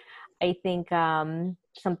days. I think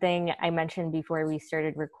something I mentioned before we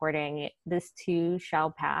started recording, this too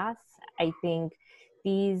shall pass. I think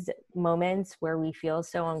these moments where we feel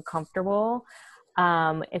so uncomfortable,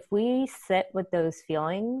 if we sit with those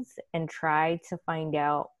feelings and try to find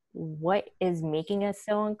out what is making us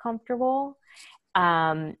so uncomfortable,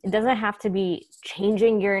 it doesn't have to be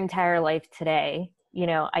changing your entire life today.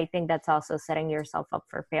 I think that's also setting yourself up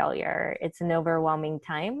for failure. It's an overwhelming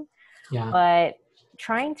time, but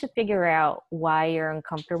trying to figure out why you're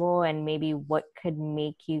uncomfortable and maybe what could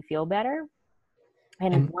make you feel better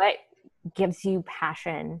and what gives you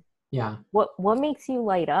passion. Yeah. What makes you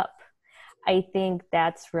light up? I think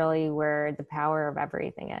that's really where the power of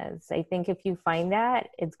everything is. I think if you find that,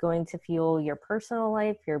 it's going to fuel your personal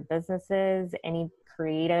life, your businesses, any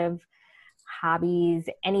creative hobbies,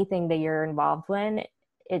 anything that you're involved in,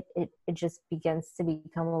 it just begins to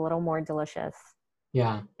become a little more delicious.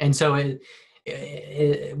 Yeah. And so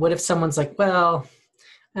what if someone's like, well,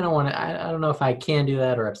 I don't want to, I don't know if I can do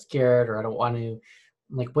that, or I'm scared, or I don't want to,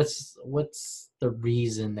 like, what's the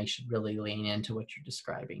reason they should really lean into what you're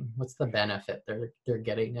describing? What's the benefit they're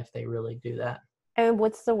getting if they really do that? And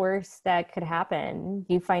what's the worst that could happen?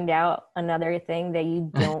 You find out another thing that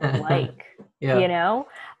you don't like,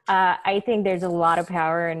 I think there's a lot of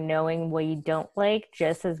power in knowing what you don't like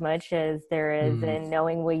just as much as there is in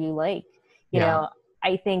knowing what you like. You know,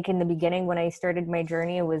 I think in the beginning when I started my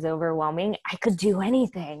journey, it was overwhelming. I could do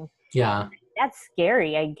anything. Yeah. that's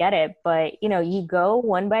scary. I get it. But, you go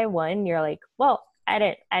one by one, you're like, well, I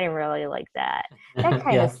didn't really like that. That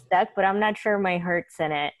kind of stuck, but I'm not sure my heart's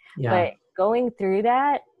in it. Yeah. But going through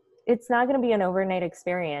that, it's not going to be an overnight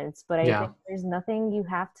experience, but I think there's nothing you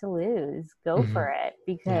have to lose. Go for it,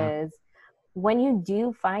 because when you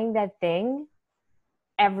do find that thing,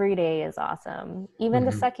 every day is awesome, even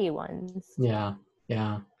the sucky ones. Yeah.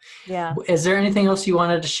 Is there anything else you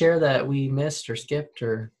wanted to share that we missed or skipped,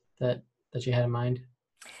 or that you had in mind?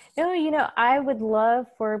 No, I would love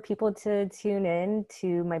for people to tune in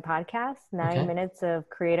to my podcast, 9 Minutes of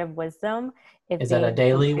Creative Wisdom. Is that a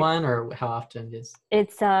daily one, or how often is?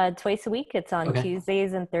 It's twice a week. It's on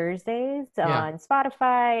Tuesdays and Thursdays on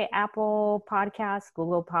Spotify, Apple Podcasts,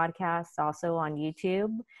 Google Podcasts, also on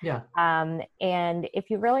YouTube. Yeah. And if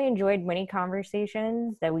you really enjoyed money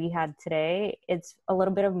conversations that we had today, it's a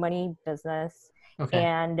little bit of money business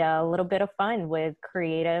and a little bit of fun with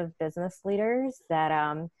creative business leaders that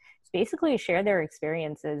basically share their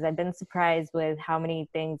experiences. I've been surprised with how many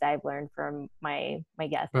things I've learned from my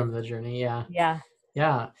guests. From the journey, yeah.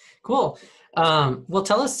 Cool. Well,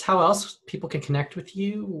 tell us how else people can connect with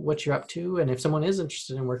you, what you're up to, and if someone is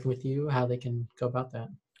interested in working with you, how they can go about that.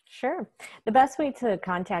 Sure. The best way to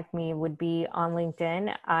contact me would be on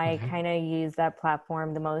LinkedIn. I kind of use that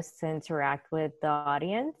platform the most to interact with the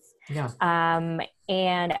audience. Yeah.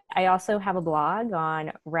 And I also have a blog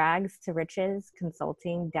on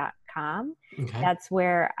ragstorichesconsulting.com. That's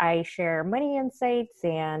where I share money insights,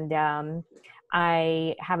 and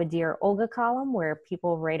I have a Dear Olga column where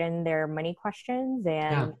people write in their money questions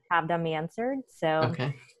and have them answered. So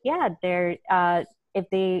if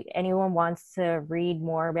anyone wants to read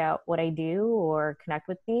more about what I do or connect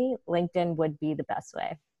with me, LinkedIn would be the best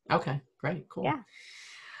way. Okay, great, cool. Yeah.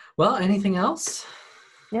 Well, anything else?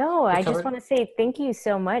 No, I just want to say thank you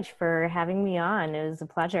so much for having me on. It was a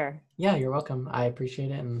pleasure. Yeah, you're welcome. I appreciate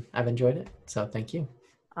it, and I've enjoyed it. So thank you.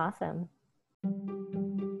 Awesome.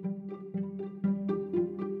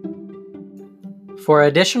 For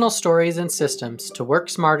additional stories and systems to work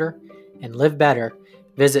smarter and live better,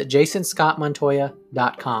 visit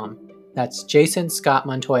jasonscottmontoya.com. That's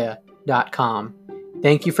jasonscottmontoya.com.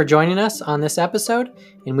 Thank you for joining us on this episode,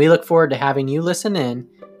 and we look forward to having you listen in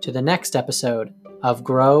to the next episode of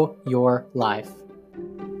Grow Your Life.